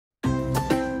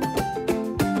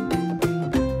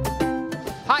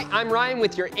Hi, I'm Ryan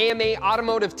with your AMA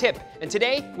Automotive Tip, and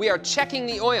today we are checking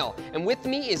the oil, and with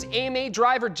me is AMA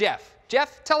driver Jeff.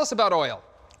 Jeff, tell us about oil.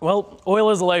 Well, oil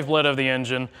is the lifeblood of the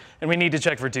engine, and we need to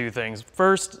check for two things.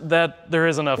 First, that there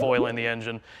is enough oil in the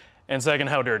engine, and second,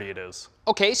 how dirty it is.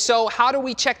 Okay, so how do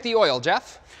we check the oil,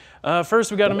 Jeff?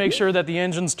 First, we got to make sure that the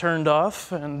engine's turned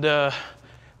off, and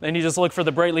then you just look for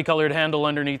the brightly colored handle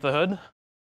underneath the hood.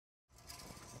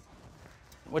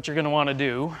 What you're going to want to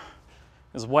do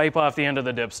is wipe off the end of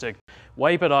the dipstick.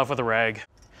 Wipe it off with a rag.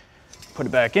 Put it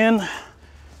back in,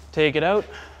 take it out,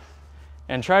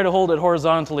 and try to hold it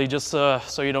horizontally just so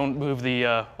you don't move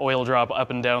the oil drop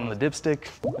up and down the dipstick.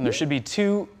 And there should be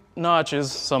two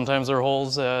notches, sometimes they're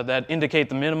holes, that indicate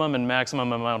the minimum and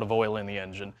maximum amount of oil in the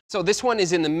engine. So this one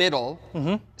is in the middle,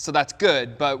 so that's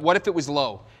good, but what if it was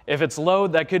low? If it's low,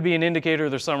 that could be an indicator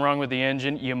there's something wrong with the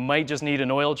engine. You might just need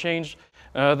an oil change.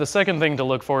 The second thing to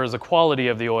look for is the quality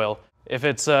of the oil. If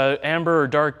it's amber or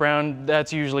dark brown,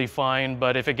 that's usually fine,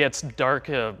 but if it gets dark,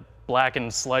 black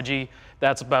and sludgy,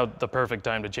 that's about the perfect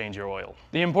time to change your oil.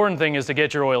 The important thing is to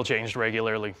get your oil changed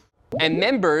regularly. And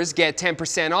members get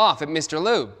 10% off at Mr.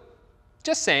 Lube.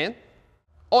 Just saying.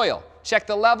 Oil. Check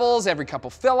the levels every couple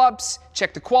fill-ups,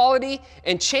 check the quality,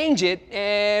 and change it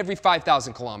every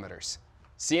 5,000 kilometers.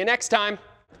 See you next time.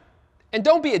 And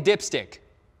don't be a dipstick.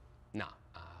 Nah.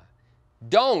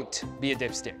 Don't be a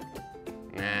dipstick.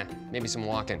 Nah, maybe some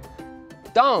walking.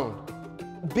 Don't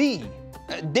be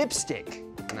a dipstick.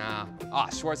 Nah.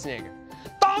 Schwarzenegger.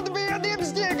 Don't be a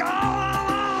dipstick!